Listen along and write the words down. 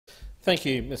Thank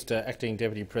you, Mr Acting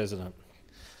Deputy President.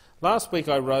 Last week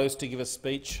I rose to give a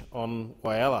speech on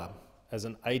Whyalla as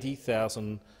an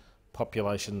 80,000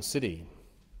 population city.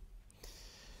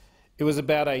 It was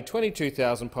about a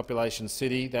 22,000 population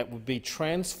city that would be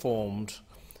transformed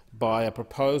by a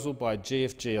proposal by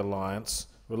GFG Alliance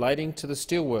relating to the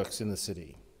steelworks in the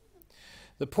city.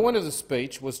 The point of the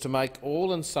speech was to make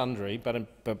all and sundry,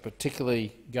 but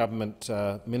particularly government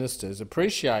ministers,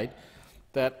 appreciate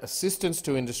that assistance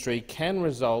to industry can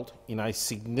result in a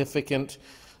significant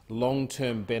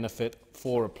long-term benefit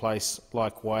for a place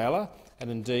like Whyalla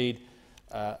and indeed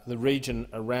the region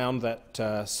around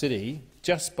that city,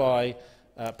 just by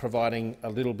providing a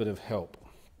little bit of help.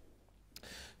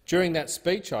 During that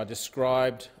speech I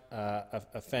described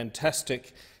a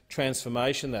fantastic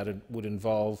transformation that would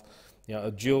involve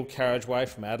a dual carriageway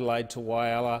from Adelaide to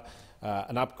Whyalla,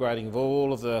 an upgrading of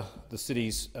all of the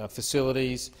city's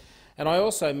facilities, and I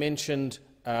also mentioned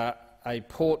a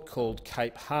port called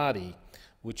Cape Hardy,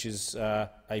 which is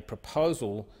a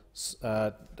proposal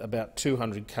about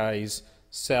 200 k's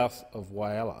south of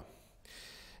Whyalla.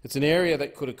 It's an area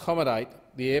that could accommodate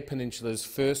the Eyre Peninsula's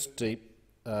first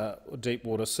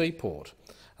deep-water seaport,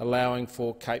 allowing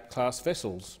for Cape-class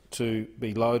vessels to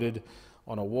be loaded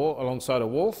on alongside a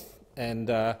wharf and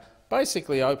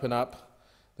basically open up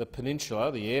the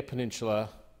peninsula, the Eyre Peninsula,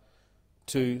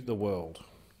 to the world.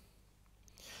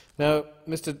 Now,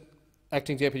 Mr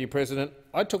Acting Deputy President,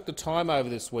 I took the time over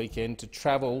this weekend to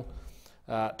travel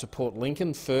to Port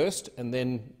Lincoln first and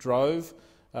then drove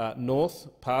north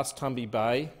past Tumby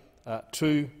Bay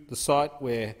to the site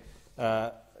where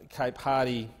Cape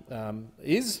Hardy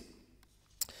is.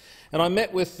 And I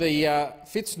met with the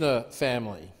Fitzner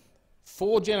family.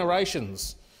 4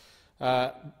 generations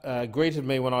greeted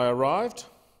me when I arrived.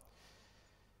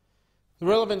 The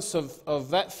relevance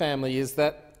of that family is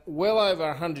that well over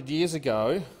 100 years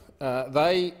ago,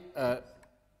 they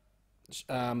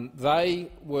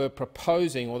were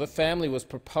proposing, or the family was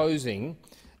proposing,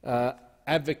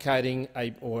 advocating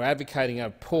a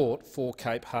port for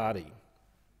Cape Hardy.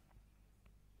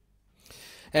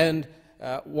 And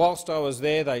whilst I was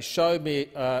there, they showed me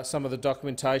some of the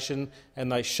documentation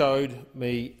and they showed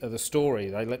me the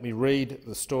story. They let me read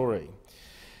the story.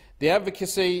 The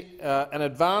advocacy and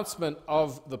advancement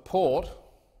of the port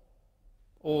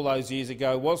all those years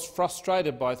ago was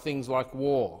frustrated by things like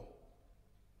war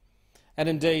and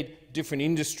indeed different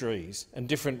industries and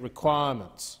different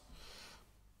requirements.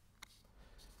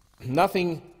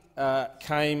 Nothing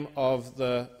came of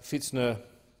the Fitzner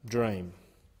dream,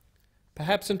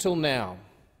 perhaps until now,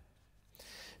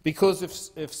 because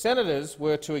if senators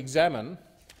were to examine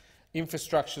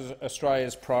Infrastructure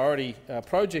Australia's priority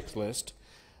projects list,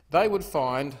 they would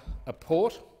find a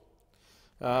port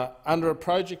under a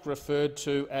project referred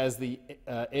to as the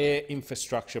Eyre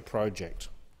Infrastructure Project.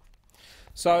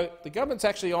 So the government's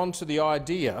actually on to the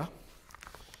idea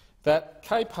that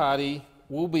Cape Hardy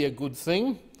will be a good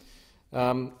thing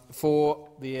for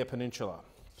the Eyre Peninsula.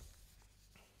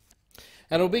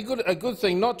 And it will be a good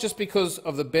thing not just because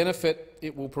of the benefit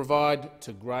it will provide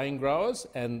to grain growers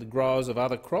and the growers of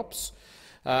other crops,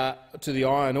 to the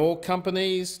iron ore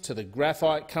companies, to the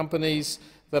graphite companies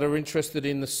that are interested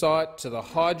in the site, to the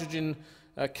hydrogen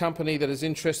company that is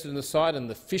interested in the site, and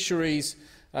the fisheries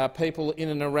people in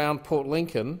and around Port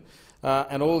Lincoln,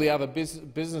 and all the other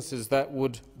businesses that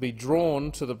would be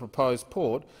drawn to the proposed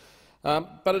port.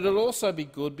 But it will also be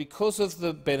good because of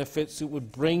the benefits it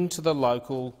would bring to the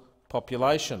local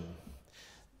population.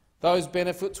 Those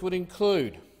benefits would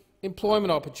include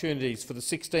employment opportunities for the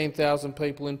 16,000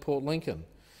 people in Port Lincoln,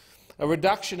 a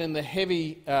reduction in the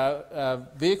heavy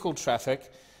vehicle traffic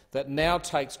that now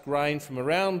takes grain from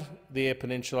around the Eyre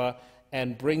Peninsula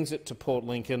and brings it to Port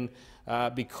Lincoln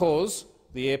because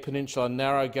the Eyre Peninsula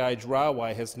narrow gauge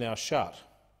railway has now shut.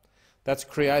 That's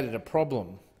created a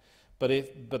problem, but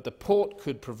the port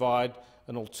could provide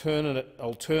an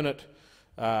alternate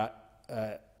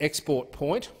export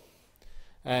point,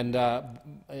 and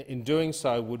in doing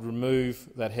so would remove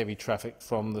that heavy traffic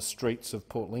from the streets of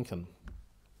Port Lincoln.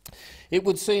 It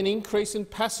would see an increase in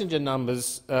passenger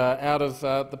numbers out of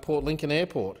the Port Lincoln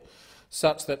Airport,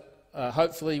 such that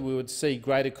hopefully we would see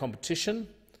greater competition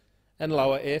and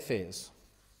lower airfares.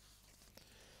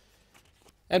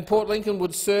 And Port Lincoln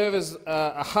would serve as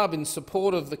a hub in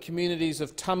support of the communities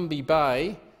of Tumby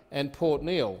Bay and Port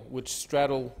Neal, which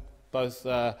straddle both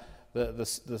the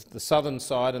southern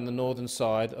side and the northern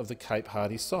side of the Cape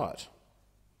Hardy site.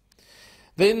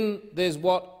 Then there's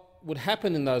what would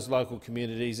happen in those local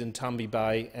communities in Tumby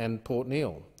Bay and Port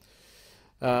Neal.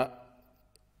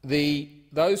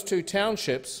 Those 2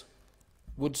 townships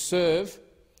would serve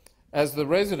as the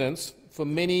residence for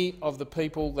many of the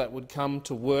people that would come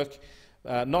to work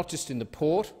not just in the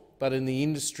port but in the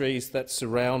industries that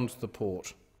surround the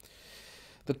port.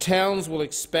 The towns will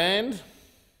expand,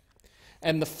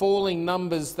 and the falling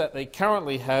numbers that they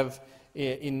currently have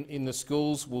in the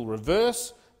schools will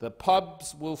reverse. The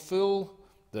pubs will fill,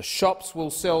 the shops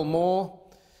will sell more.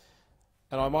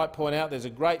 And I might point out there's a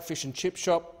great fish and chip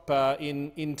shop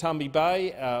in Tumby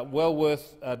Bay, well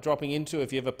worth dropping into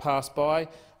if you ever pass by,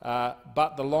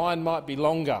 but the line might be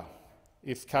longer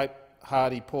if Cape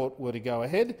Hardy Port were to go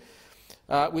ahead.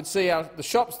 We'd see the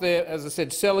shops there, as I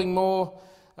said, selling more,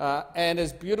 and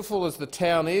as beautiful as the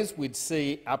town is, we'd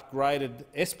see upgraded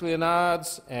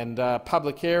esplanades and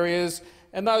public areas,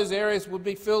 and those areas would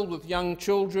be filled with young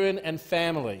children and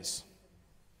families.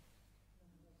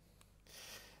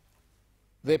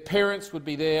 Their parents would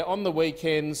be there on the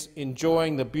weekends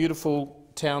enjoying the beautiful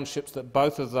townships that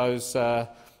both of those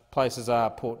places are,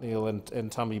 Port Neal and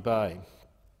Tumby Bay.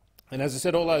 And as I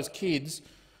said, all those kids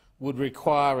would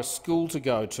require a school to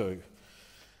go to.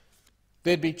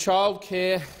 There'd be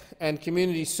childcare and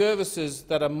community services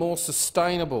that are more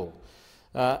sustainable,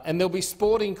 and there'll be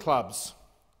sporting clubs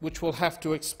which will have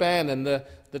to expand, and the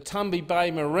Tumby Bay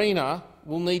Marina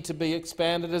will need to be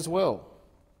expanded as well.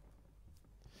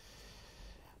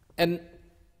 And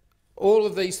all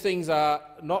of these things are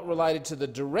not related to the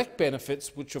direct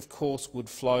benefits, which of course would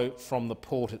flow from the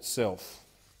port itself.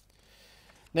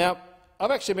 Now,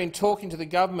 I've actually been talking to the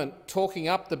government, talking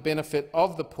up the benefit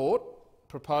of the port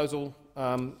proposal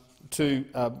to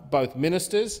both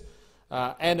ministers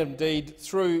and indeed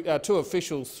through to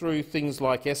officials through things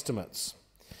like estimates.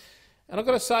 And I've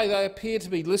got to say they appear to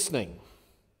be listening.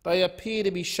 They appear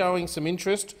to be showing some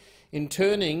interest in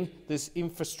turning this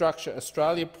Infrastructure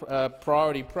Australia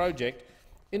priority project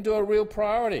into a real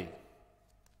priority.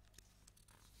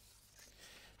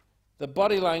 The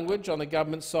body language on the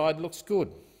government side looks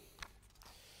good.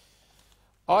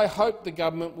 I hope the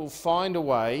government will find a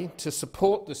way to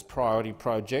support this priority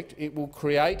project. It will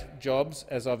create jobs,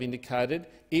 as I've indicated.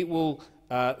 It will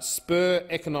spur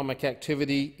economic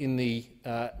activity in the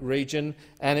region,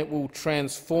 and it will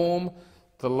transform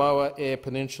the Lower Eyre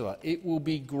Peninsula. It will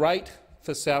be great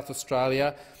for South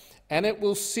Australia, and it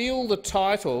will seal the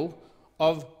title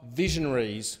of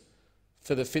visionaries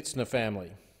for the Fitzner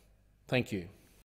family. Thank you.